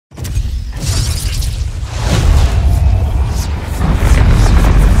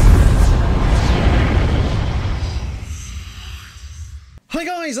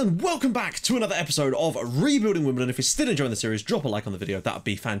guys, and welcome back to another episode of Rebuilding Wimbledon. If you're still enjoying the series, drop a like on the video, that would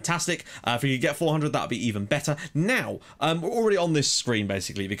be fantastic. If we could get 400, that would be even better. Now, we're already on this screen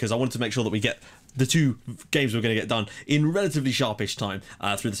basically because I wanted to make sure that we get the two games we're going to get done in relatively sharpish time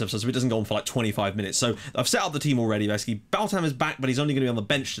through this episode, so it doesn't go on for like 25 minutes. So I've set up the team already. Basically, Baltam is back, but he's only going to be on the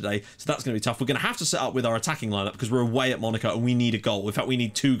bench today, so that's going to be tough. We're going to have to set up with our attacking lineup because we're away at Monaco and we need a goal. In fact, we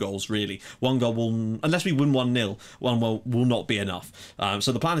need 2 goals really. One goal will, unless we win 1-0, will not be enough.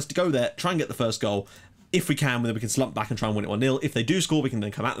 So the plan is to go there, try and get the first goal. If we can, then we can slump back and try and win it 1-0. If they do score, we can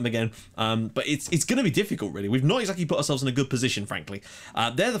then come at them again. But it's going to be difficult, really. We've not exactly put ourselves in a good position, frankly.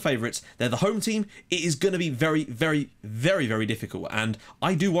 They're the favourites. They're the home team. It is going to be very, very, very, very difficult. And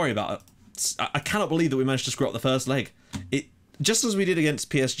I do worry about it. I cannot believe that we managed to screw up the first leg. Just as we did against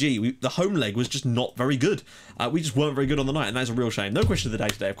PSG, the home leg was just not very good. We just weren't very good on the night, and that's a real shame. No question of the day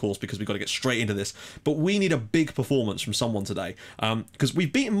today, of course, because we've got to get straight into this. But we need a big performance from someone today. Because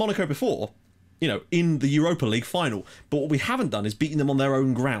we've beaten Monaco before, you know, in the Europa League final. But what we haven't done is beaten them on their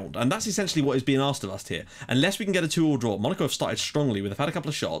own ground. And that's essentially what is being asked of us here. Unless we can get a 2-2 draw. Monaco have started strongly. They've had a couple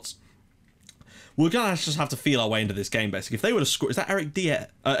of shots. We're going to just have to feel our way into this game, basically. If they were to score... Is that Eric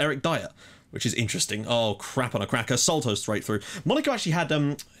Dyer? Which is interesting. Oh, crap on a cracker. Salto straight through. Monaco actually had...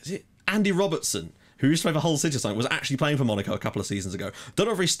 is it Andy Robertson, who used to play for Hull City or something, was actually playing for Monaco a couple of seasons ago. Don't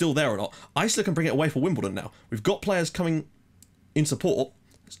know if he's still there or not. Iceland can bring it away for Wimbledon now. We've got players coming in support.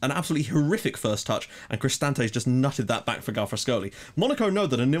 An absolutely horrific first touch, and Cristante's just nutted that back for Garfrascoli. Monaco know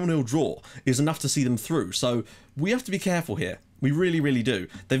that a 0-0 draw is enough to see them through, so we have to be careful here. We really, really do.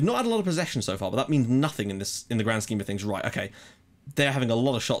 They've not had a lot of possession so far, but that means nothing in the grand scheme of things. Right, okay. They're having a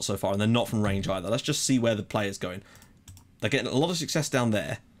lot of shots so far, and they're not from range either. Let's just see where the player's going. They're getting a lot of success down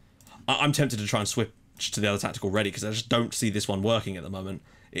there. I'm tempted to try and switch to the other tactic already, because I just don't see this one working at the moment.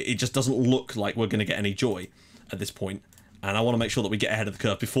 It just doesn't look like we're going to get any joy at this point. And I want to make sure that we get ahead of the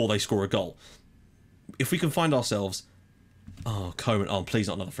curve before they score a goal. If we can find ourselves... Oh, Coman. Oh, please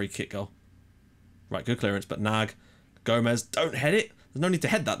not another free kick goal. Right, good clearance, but Nag, Gomez, don't head it. There's no need to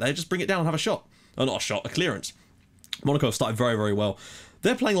head that there. Just bring it down and have a shot. Oh, not a shot, a clearance. Monaco have started very, very well.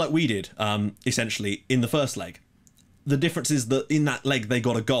 They're playing like we did, essentially, in the first leg. The difference is that in that leg, they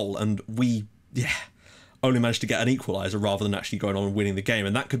got a goal, and we, only managed to get an equaliser rather than actually going on and winning the game.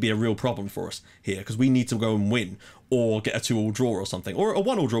 And that could be a real problem for us here, because we need to go and win, or get a 2-2 draw or something. Or a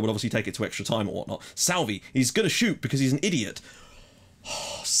 1-1 draw would obviously take it to extra time or whatnot. Salvi, he's going to shoot because he's an idiot.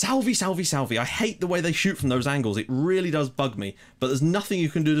 Salvi. I hate the way they shoot from those angles. It really does bug me. But there's nothing you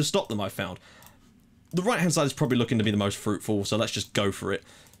can do to stop them, I've found. The right-hand side is probably looking to be the most fruitful, so let's just go for it.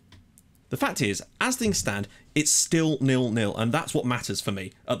 The fact is, as things stand, it's still 0-0, and that's what matters for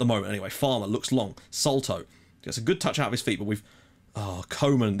me at the moment. Anyway, Farmer looks long. Salto gets a good touch out of his feet, but we've... Oh,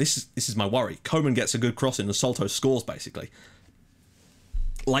 Coman. This is my worry. Coman gets a good cross in, and Salto scores, basically.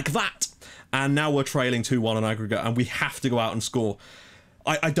 Like that. And now we're trailing 2-1 on aggregate, and we have to go out and score.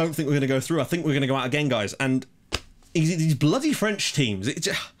 I don't think we're going to go through. I think we're going to go out again, guys. And these bloody French teams...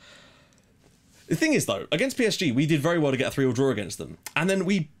 The thing is, though, against PSG, we did very well to get a 3-3 draw against them. And then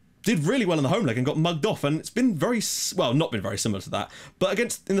we did really well in the home leg and got mugged off. And it's been very, well, not been very similar to that. But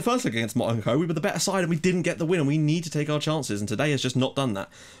in the first leg against Monaco, we were the better side and we didn't get the win. And we need to take our chances. And today has just not done that.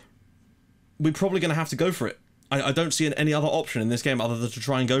 We're probably going to have to go for it. I don't see any other option in this game other than to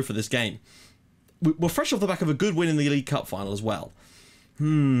try and go for this game. We're fresh off the back of a good win in the League Cup final as well.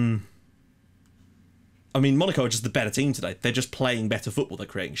 I mean, Monaco are just the better team today. They're just playing better football. They're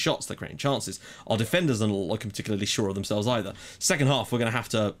creating shots. They're creating chances. Our defenders are not looking particularly sure of themselves either. Second half, we're going to have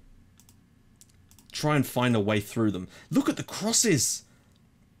to try and find a way through them. Look at the crosses.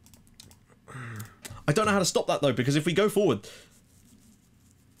 I don't know how to stop that, though, because if we go forward...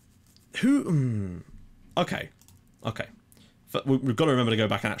 Okay. We've got to remember to go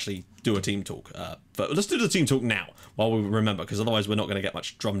back and actually do a team talk. But let's do the team talk now while we remember, because otherwise we're not going to get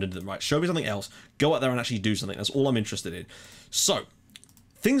much drummed into them. Right, show me something else. Go out there and actually do something. That's all I'm interested in. So,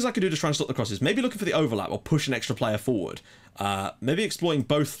 things I could do to try and stop the crosses. Maybe looking for the overlap or push an extra player forward. Maybe exploiting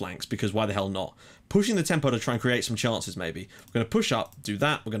both flanks, because why the hell not? Pushing the tempo to try and create some chances, maybe. We're going to push up, do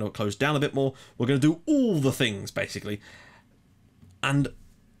that. We're going to close down a bit more. We're going to do all the things, basically. And...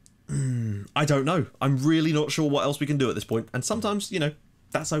 I don't know. I'm really not sure what else we can do at this point. And sometimes, you know,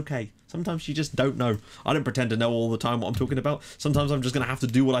 that's okay. Sometimes you just don't know. I don't pretend to know all the time what I'm talking about. Sometimes I'm just going to have to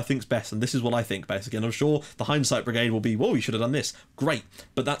do what I think's best. And this is what I think, basically. And I'm sure the hindsight brigade will be, whoa, you should have done this. Great.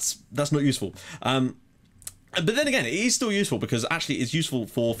 But that's not useful. But then again, it is still useful because actually it's useful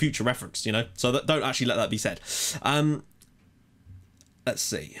for future reference, you know? So don't actually let that be said. Let's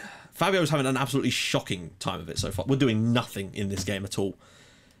see. Fabio's having an absolutely shocking time of it so far. We're doing nothing in this game at all.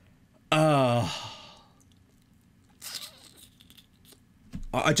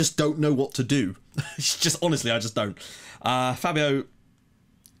 I just don't know what to do. Just honestly, I just don't. Fabio,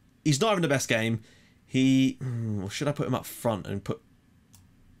 he's not having the best game. Should I put him up front and put...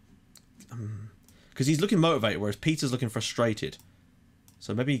 Because he's looking motivated, whereas Peter's looking frustrated.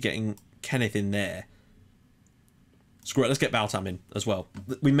 So maybe getting Kenneth in there. Screw it, let's get Baltam in as well.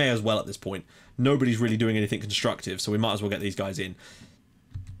 We may as well at this point. Nobody's really doing anything constructive, so we might as well get these guys in.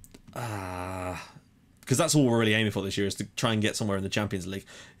 Because that's all we're really aiming for this year, is to try and get somewhere in the Champions League.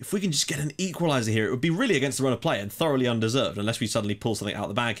 If we can just get an equaliser here, it would be really against the run of play and thoroughly undeserved, unless we suddenly pull something out of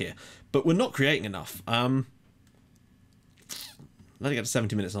the bag here. But we're not creating enough. Let it get to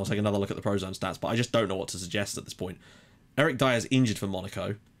 70 minutes and I'll take another look at the Prozone stats, but I just don't know what to suggest at this point. Eric Dyer's injured for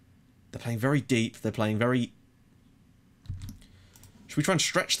Monaco. They're playing very deep. They're playing very... Should we try and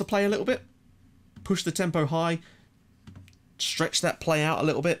stretch the play a little bit? Push the tempo high. Stretch that play out a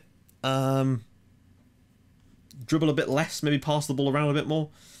little bit. Dribble a bit less. Maybe pass the ball around a bit more.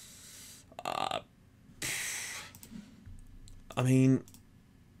 I mean...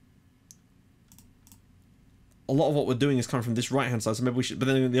 A lot of what we're doing is coming from this right-hand side, so maybe we should... But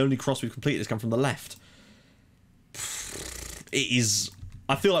then the only cross we've completed has come from the left. It is...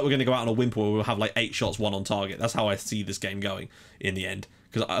 I feel like we're going to go out on a whimper where we'll have like 8 shots, 1 on target. That's how I see this game going in the end.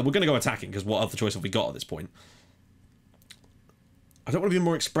 Because we're going to go attacking, because what other choice have we got at this point? I don't want to be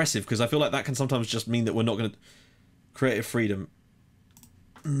more expressive, because I feel like that can sometimes just mean that we're not going to... Creative freedom.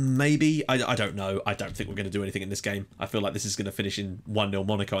 Maybe. I don't know. I don't think we're going to do anything in this game. I feel like this is going to finish in 1-0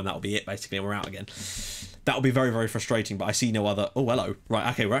 Monaco, and that'll be it, basically, and we're out again. That'll be very, very frustrating, but I see no other... Oh, hello.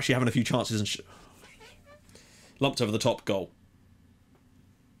 Right, okay, we're actually having a few chances and... Lumped over the top, goal.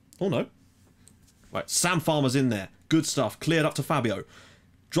 Oh, no. Right, Sam Farmer's in there. Good stuff. Cleared up to Fabio.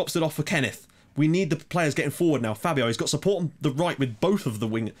 Drops it off for Kenneth. We need the players getting forward now. Fabio, he's got support on the right with both of the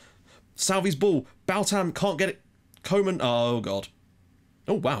wing. Salvi's ball. Baltam can't get it. Coman. Oh, God.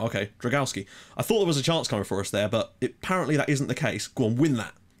 Oh, wow, okay. Dragowski. I thought there was a chance coming for us there, but apparently that isn't the case. Go on, win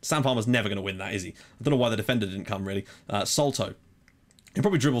that. Sam Farmer's never going to win that, is he? I don't know why the defender didn't come, really. Salto. He'll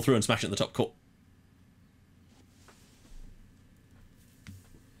probably dribble through and smash it in the top court.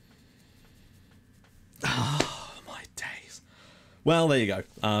 Oh, my days. Well, there you go.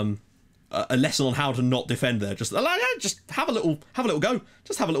 A lesson on how to not defend there. Just have a little go.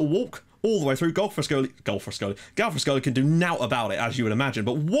 Just have a little walk all the way through. Galfrescoli can do nought about it, as you would imagine.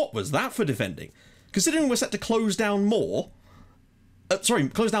 But what was that for defending? Considering we're set to close down more...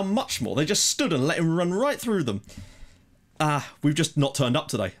 close down much more. They just stood and let him run right through them. We've just not turned up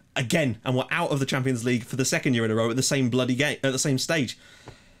today. Again, and we're out of the Champions League for the 2nd year in a row at the same bloody game, at the same stage.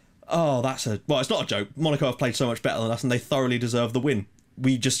 Oh, that's a... Well, it's not a joke. Monaco have played so much better than us, and they thoroughly deserve the win.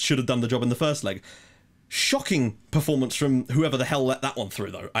 We just should have done the job in the first leg. Shocking performance from whoever the hell let that one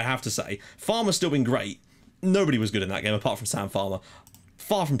through, though, I have to say. Farmer's still been great. Nobody was good in that game, apart from Sam Farmer.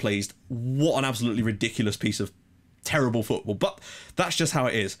 Far from pleased. What an absolutely ridiculous piece of terrible football. But that's just how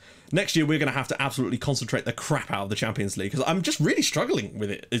it is. Next year, we're going to have to absolutely concentrate the crap out of the Champions League, because I'm just really struggling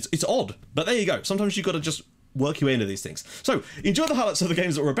with it. It's odd. But there you go. Sometimes you've got to just... work your way into these things. So, enjoy the highlights of the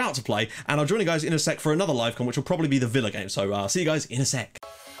games that we're about to play, and I'll join you guys in a sec for another live con, which will probably be the Villa game. So, see you guys in a sec.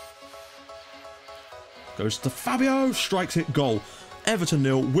 Goes to Fabio, strikes it, goal. Everton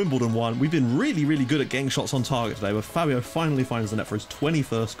 0, Wimbledon 1. We've been really, really good at getting shots on target today, but Fabio finally finds the net for his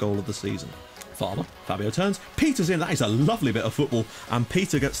 21st goal of the season. Farmer, Fabio turns, Peter's in, that is a lovely bit of football, and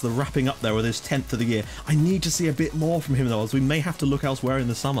Peter gets the wrapping up there with his 10th of the year. I need to see a bit more from him though, as we may have to look elsewhere in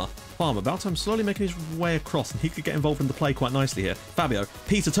the summer. Farmer, Baltam slowly making his way across, and he could get involved in the play quite nicely here. Fabio,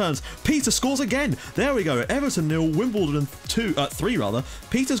 Peter turns, Peter scores again! There we go, Everton 0, Wimbledon 3 rather.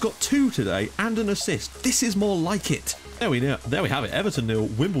 Peter's got 2 today, and an assist. This is more like it. There we have it, Everton 0,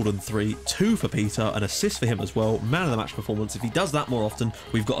 Wimbledon 3, 2 for Peter, an assist for him as well, man of the match performance. If he does that more often,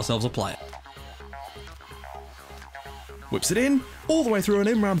 we've got ourselves a player. Whips it in, all the way through, and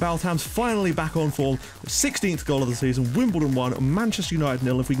Imran Baltam's finally back on form. The 16th goal of the season, Wimbledon 1, Manchester United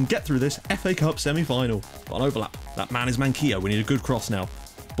 0. If we can get through this, FA Cup semi-final. On overlap. That man is Manquillo. We need a good cross now.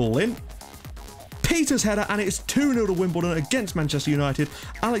 Ball in. Peter's header, and it's 2-0 to Wimbledon against Manchester United.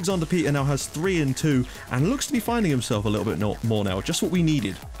 Alexander Peter now has 3 and 2, and looks to be finding himself a little bit more now. Just what we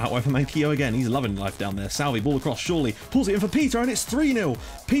needed. Out way for Manquillo again. He's loving life down there. Salvi, ball across, surely. Pulls it in for Peter, and it's 3-0.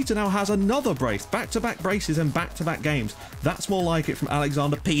 Peter now has another brace. Back-to-back braces and back-to-back games. That's more like it from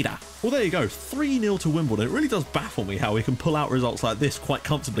Alexander Peter. Well, there you go. 3-0 to Wimbledon. It really does baffle me how we can pull out results like this quite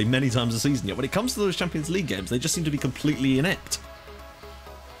comfortably many times a season. Yet when it comes to those Champions League games, they just seem to be completely inept.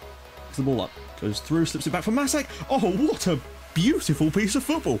 Gets the ball up. Goes through, slips it back for Masek. Oh, what a beautiful piece of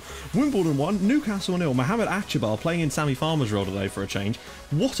football. Wimbledon 1, Newcastle 0. Mohamed Achibar playing in Sammy Farmer's role today for a change.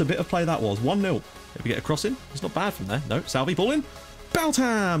 What a bit of play that was. 1-0. Maybe get a cross in. It's not bad from there. No, Salvi, ball in.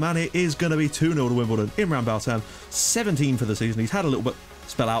 Baltam, and it is going to be 2-0 to Wimbledon. Imran Baltam, 17 for the season. He's had a little bit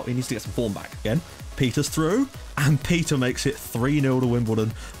spell out. He needs to get some form back again. Peter's through, and Peter makes it 3-0 to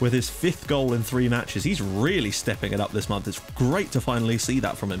Wimbledon with his 5th goal in 3 matches. He's really stepping it up this month. It's great to finally see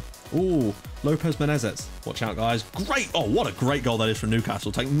that from him. Ooh, Lopez Menezes. Watch out, guys. Great. Oh, what a great goal that is from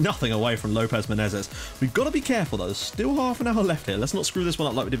Newcastle. Take nothing away from Lopez Menezes. We've got to be careful, though. There's still half an hour left here. Let's not screw this one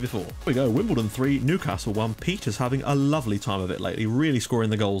up like we did before. Here we go. Wimbledon 3, Newcastle 1. Peter's having a lovely time of it lately. Really scoring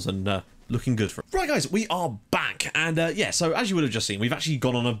the goals and looking good for it. Right, guys, we are back. And yeah, so as you would have just seen, we've actually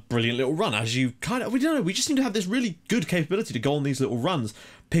gone on a brilliant little run. As you kind of, we don't know, we just seem to have this really good capability to go on these little runs,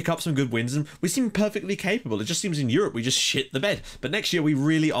 pick up some good wins, and we seem perfectly capable. It just seems in Europe we just shit the bed. But next year we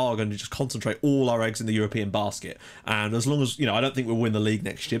really are going to just concentrate all our eggs in the European basket. And as long as, you know, I don't think we'll win the league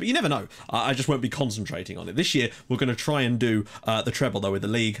next year, but you never know. I just won't be concentrating on it. This year we're going to try and do the treble, though, with the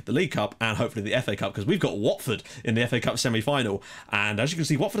League Cup, and hopefully the FA Cup, because we've got Watford in the FA Cup semi-final. And as you can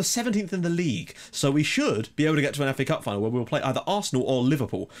see, Watford are 17th in the league. So we should be able to get to an FA Cup final where we'll play either Arsenal or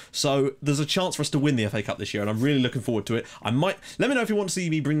Liverpool. So there's a chance for us to win the FA Cup this year, and I'm really looking forward to it. I might, let me know if you want to see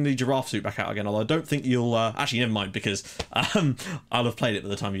me bring the giraffe suit back out again, although I don't think you'll, actually never mind, because I'll have played it by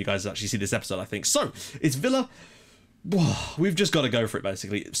the time you guys actually see this episode, I think. So, it's Villa. We've just got to go for it,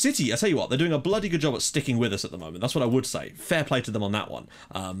 basically. City, I tell you what, they're doing a bloody good job at sticking with us at the moment. That's what I would say. Fair play to them on that one.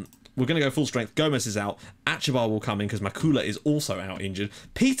 We're going to go full strength. Gomez is out. Achabar will come in because Makula is also out injured.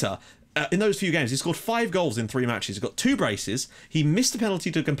 Peter, in those few games, he scored 5 goals in 3 matches. He's got 2 braces. He missed a penalty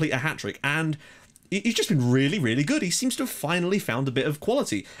to complete a hat-trick, and he's just been really, really good. He seems to have finally found a bit of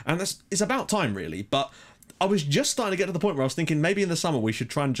quality, and it's about time, really. But I was just starting to get to the point where I was thinking maybe in the summer we should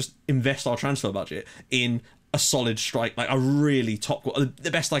try and just invest our transfer budget in a solid strike, like a really top,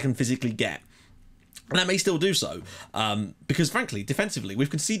 the best I can physically get. And that may still do so, because frankly, defensively, we've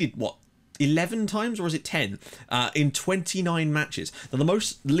conceded, what, 11 times, or is it 10, in 29 matches. Now,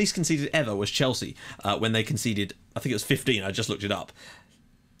 the least conceded ever was Chelsea, when they conceded, I think it was 15, I just looked it up.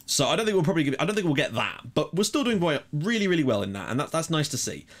 So I don't think we'll get that, but we're still doing really, really well in that, and that's nice to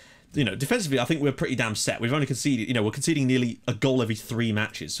see. You know, defensively, I think we're pretty damn set. We've only conceded, you know, we're conceding nearly a goal every 3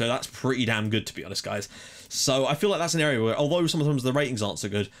 matches, so that's pretty damn good, to be honest, guys. So I feel like that's an area where, although sometimes the ratings aren't so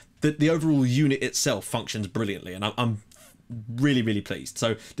good, the overall unit itself functions brilliantly, and I'm really, really pleased.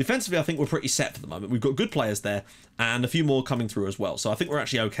 So defensively, I think we're pretty set for the moment. We've got good players there, and a few more coming through as well. So I think we're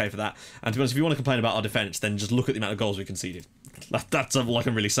actually okay for that. And to be honest, if you want to complain about our defence, then just look at the amount of goals we conceded. That's all I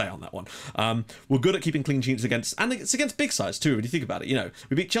can really say on that one. We're good at keeping clean sheets against, and it's against big sides too, when you think about it. You know,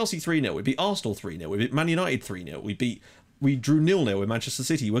 we beat Chelsea 3-0, we beat Arsenal 3-0, we beat Man United 3-0, we drew 0-0 with Manchester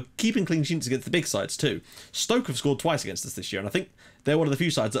City. We're keeping clean sheets against the big sides too. Stoke have scored twice against us this year, and I think they're one of the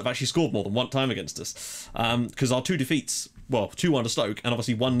few sides that have actually scored more than 1 time against us. Because our 2 defeats, well, 2-1 to Stoke, and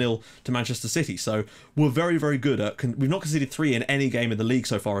obviously 1-0 to Manchester City. So we're very, very good at, we've not conceded 3 in any game in the league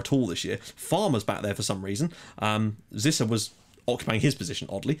so far at all this year. Farmer's back there for some reason. Zissa was occupying his position,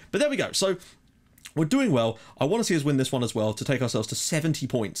 oddly. But there we go. So we're doing well. I want to see us win this one as well to take ourselves to 70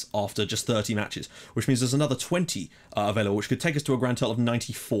 points after just 30 matches, which means there's another 20 available, which could take us to a grand total of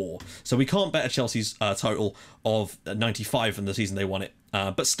 94. So we can't better Chelsea's total of 95 from the season they won it.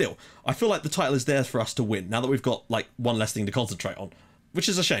 But still, I feel like the title is there for us to win now that we've got like 1 less thing to concentrate on, which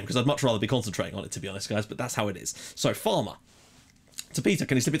is a shame because I'd much rather be concentrating on it, to be honest, guys, but that's how it is. So Farmer to Peter.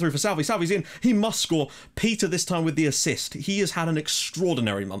 Can he slip it through for Salvi? Salvi's in. He must score. Peter this time with the assist. He has had an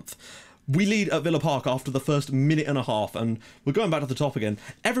extraordinary month. We lead at Villa Park after the first minute and a half, and we're going back to the top again.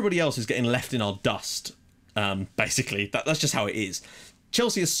 Everybody else is getting left in our dust, basically. That's just how it is.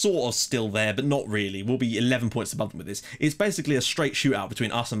 Chelsea is sort of still there, but not really. We'll be 11 points above them with this. It's basically a straight shootout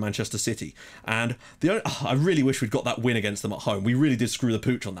between us and Manchester City. And I really wish we'd got that win against them at home. We really did screw the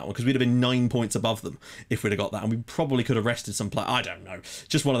pooch on that one, because we'd have been 9 points above them if we'd have got that. And we probably could have rested some play. I don't know.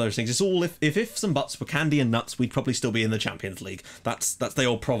 Just one of those things. It's all if ifs and buts were candy and nuts, we'd probably still be in the Champions League. That's the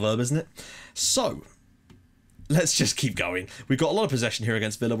old proverb, isn't it? So let's just keep going. We've got a lot of possession here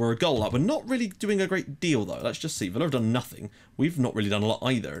against Villa. We're a goal up. We're not really doing a great deal, though. Let's just see. Villa have done nothing. We've not really done a lot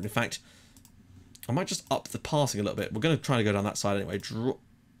either. And in fact, I might just up the passing a little bit. We're going to try to go down that side anyway.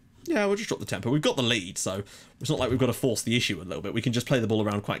 Yeah, we'll just drop the tempo. We've got the lead, so it's not like we've got to force the issue a little bit. We can just play the ball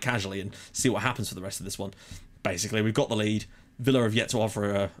around quite casually and see what happens for the rest of this one. Basically, we've got the lead. Villa have yet to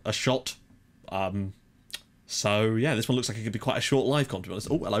offer a shot. So, yeah, this one looks like it could be quite a short live con, to be honest.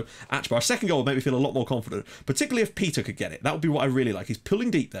 Oh, hello. Achabar. Our second goal would make me feel a lot more confident, particularly if Peter could get it. That would be what I really like. He's pulling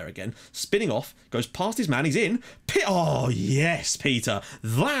deep there again, spinning off, goes past his man, he's in. Oh, yes, Peter.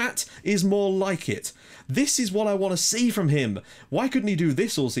 That is more like it. This is what I want to see from him. Why couldn't he do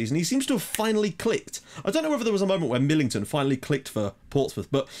this all season? He seems to have finally clicked. I don't know whether there was a moment where Millington finally clicked for Portsmouth,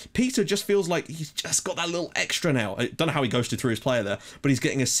 but Peter just feels like he's just got that little extra now. I don't know how he ghosted through his player there, but he's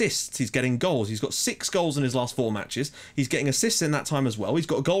getting assists, he's getting goals. He's got 6 goals in his last 4 matches. He's getting assists in that time as well. He's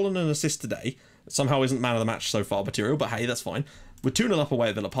got a goal and an assist today. Somehow isn't man of the match so far material, but hey, that's fine. We're 2-0 up away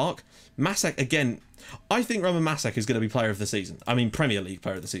at Villa Park. Masek, again, I think Roman Masek is going to be player of the season. I mean, Premier League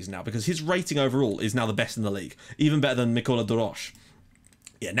player of the season now, because his rating overall is now the best in the league. Even better than Mikola Dorosh.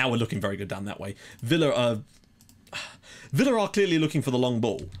 Yeah, now we're looking very good down that way. Villa are clearly looking for the long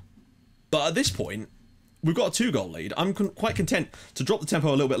ball. But at this point, we've got a 2-goal lead. I'm quite content to drop the tempo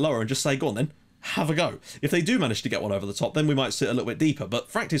a little bit lower and just say, go on then. Have a go. If they do manage to get one over the top, then we might sit a little bit deeper. But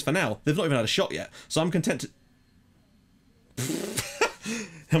fact is, for now, they've not even had a shot yet. So I'm content to...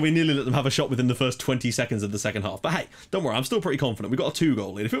 And we nearly let them have a shot within the first 20 seconds of the second half. But hey, don't worry, I'm still pretty confident. We've got a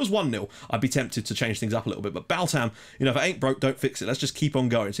 2-goal lead. If it was 1-0, I'd be tempted to change things up a little bit. But Baltam, you know, if it ain't broke, don't fix it. Let's just keep on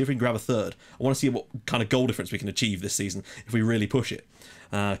going. See if we can grab a third. I want to see what kind of goal difference we can achieve this season if we really push it.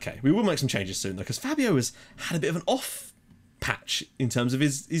 Okay, we will make some changes soon, though, because Fabio has had a bit of an off patch in terms of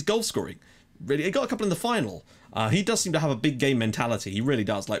his goal scoring. Really, he got a couple in the final. He does seem to have a big game mentality. He really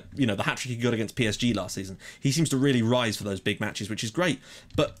does. Like, you know, the hat-trick he got against PSG last season. He seems to really rise for those big matches, which is great.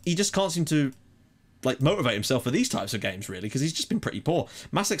 But he just can't seem to, like, motivate himself for these types of games, really, because he's just been pretty poor.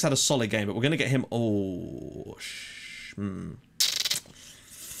 Masek's had a solid game, but we're going to get him... Oh,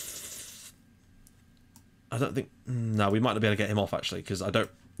 I don't think... No, we might not be able to get him off, actually, because I don't...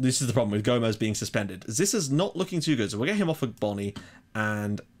 This is the problem with Gomez being suspended. This is not looking too good, so we'll get him off of Bonnie,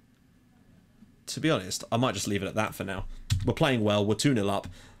 and... To be honest, I might just leave it at that for now. We're playing well, we're 2-0 up,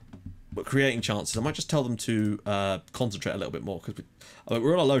 we're creating chances. I might just tell them to concentrate a little bit more, because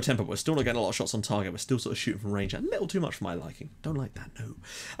we're on a low tempo, but we're still not getting a lot of shots on target. We're still sort of shooting from range. A little too much for my liking. Don't like that, no.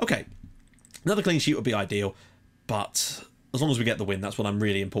 Okay, another clean sheet would be ideal, but as long as we get the win, that's what I'm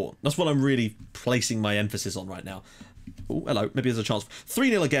really important. That's what I'm really placing my emphasis on right now. Oh, hello, maybe there's a chance.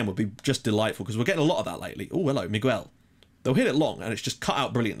 3-0 again would be just delightful, because we're getting a lot of that lately. Oh, hello, Miguel. They'll hit it long, and it's just cut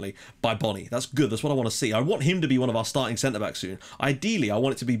out brilliantly by Bonnie. That's good. That's what I want to see. I want him to be one of our starting centre-backs soon. Ideally, I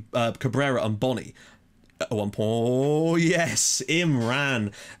want it to be Cabrera and Bonnie. At one point, oh, yes,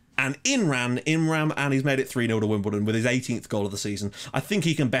 Imran. And Imran, and he's made it 3-0 to Wimbledon with his 18th goal of the season. I think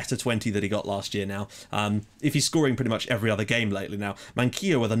he can better 20 that he got last year now. If he's scoring pretty much every other game lately now.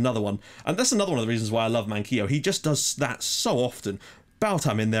 Manquillo with another one. And that's another one of the reasons why I love Manquillo. He just does that so often.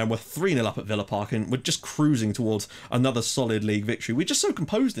 Baltam in there, and we're 3-0 up at Villa Park, and we're just cruising towards another solid league victory. We're just so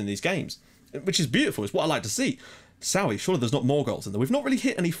composed in these games, which is beautiful. It's what I like to see. Sowie, surely there's not more goals in there. We've not really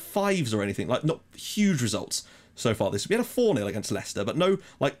hit any 5s or anything, like not huge results so far this. We had a 4-0 against Leicester, but no,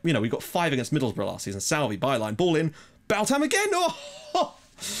 like, you know, we got 5 against Middlesbrough last season. Sowie, byline, ball in, Baltam again. Oh!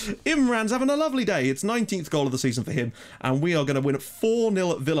 Imran's having a lovely day. It's 19th goal of the season for him, and we are going to win at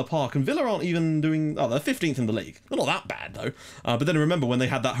 4-0 at Villa Park. And Villa aren't even doing... Oh, they're 15th in the league. They're not that bad, though. But then remember when they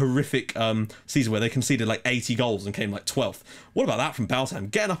had that horrific season where they conceded like 80 goals and came like 12th. What about that from Baltam?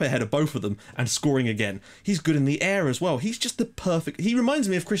 Getting up ahead of both of them and scoring again. He's good in the air as well. He's just the perfect... He reminds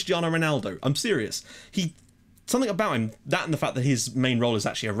me of Cristiano Ronaldo. I'm serious. Something about him, that and the fact that his main role is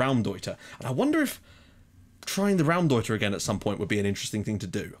actually a Raumdeuter. And I wonder if trying the Raumdeuter again at some point would be an interesting thing to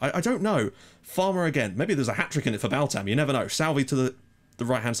do. I don't know. Farmer again. Maybe there's a hat-trick in it for Baltam. You never know. Salvi to the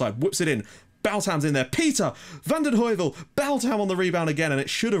right-hand side. Whips it in. Baltam's in there. Peter! Van den Heuvel! Baltam on the rebound again, and it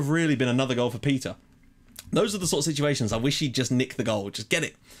should have really been another goal for Peter. Those are the sort of situations I wish he'd just nick the goal. Just get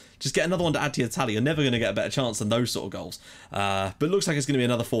it. Just get another one to add to your tally. You're never going to get a better chance than those sort of goals. But it looks like it's going to be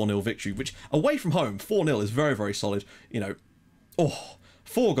another 4-0 victory, which away from home, 4-0 is very, very solid. You know,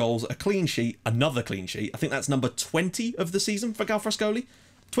 4 goals, a clean sheet, another clean sheet. I think that's number 20 of the season for Galfrascoli.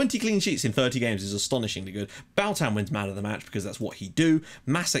 20 clean sheets in 30 games is astonishingly good. Baltam wins man of the match because that's what he do.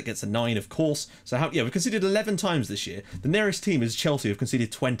 Masek gets a 9, of course. So, we've conceded 11 times this year. The nearest team is Chelsea, who've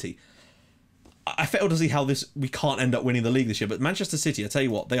conceded 20. I fail to see how we can't end up winning the league this year, but Manchester City, I tell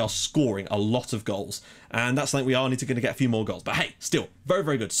you what, they are scoring a lot of goals, and that's something we are going to get a few more goals. But hey, still, very,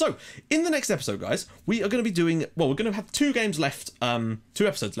 very good. So, in the next episode, guys, we are going to be doing, we're going to have 2 games left, 2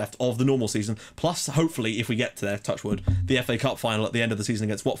 episodes left of the normal season, plus, hopefully, if we get to there, touch wood, the FA Cup final at the end of the season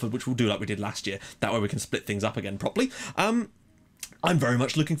against Watford, which we'll do like we did last year. That way we can split things up again properly. I'm very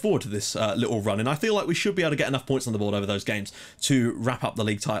much looking forward to this little run, and I feel like we should be able to get enough points on the board over those games to wrap up the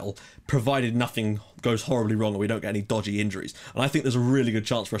league title, provided nothing goes horribly wrong and we don't get any dodgy injuries. And I think there's a really good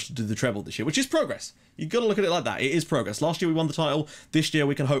chance for us to do the treble this year, which is progress. You've got to look at it like that. It is progress. Last year we won the title. This year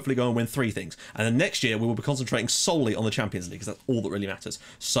we can hopefully go and win 3 things. And then next year we will be concentrating solely on the Champions League, because that's all that really matters.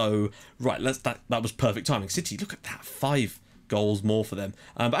 So, right, that was perfect timing. City, look at that. 5 goals more for them.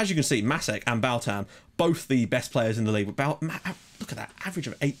 But as you can see, Masek and Baltan, both the best players in the league. Look at that, average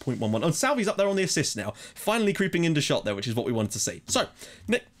of 8.11. And Salvi's up there on the assists now, finally creeping into shot there, which is what we wanted to see. So,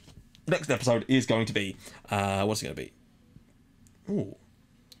 next episode is going to be, what's it going to be? Ooh.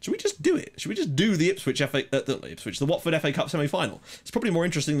 Should we just do it? Should we just do the the Watford FA Cup semi-final? It's probably more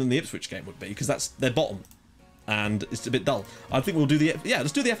interesting than the Ipswich game would be, because that's their bottom, and it's a bit dull. I think we'll do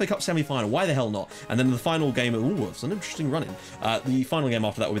let's do the FA Cup semi-final. Why the hell not? And then the final game, ooh, it's an interesting run-in. The final game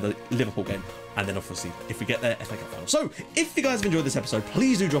after that will be the Liverpool game, and then obviously if we get there, FA Cup final. So if you guys have enjoyed this episode,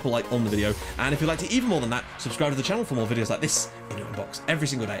 please do drop a like on the video, and if you'd like to even more than that, subscribe to the channel for more videos like this in your inbox every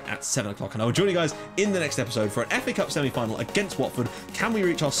single day at 7 o'clock. And I will join you guys in the next episode for an FA Cup semi-final against Watford. Can we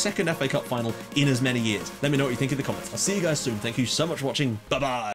reach our second FA Cup final in as many years? Let me know what you think in the comments. I'll see you guys soon. Thank you so much for watching. Bye bye.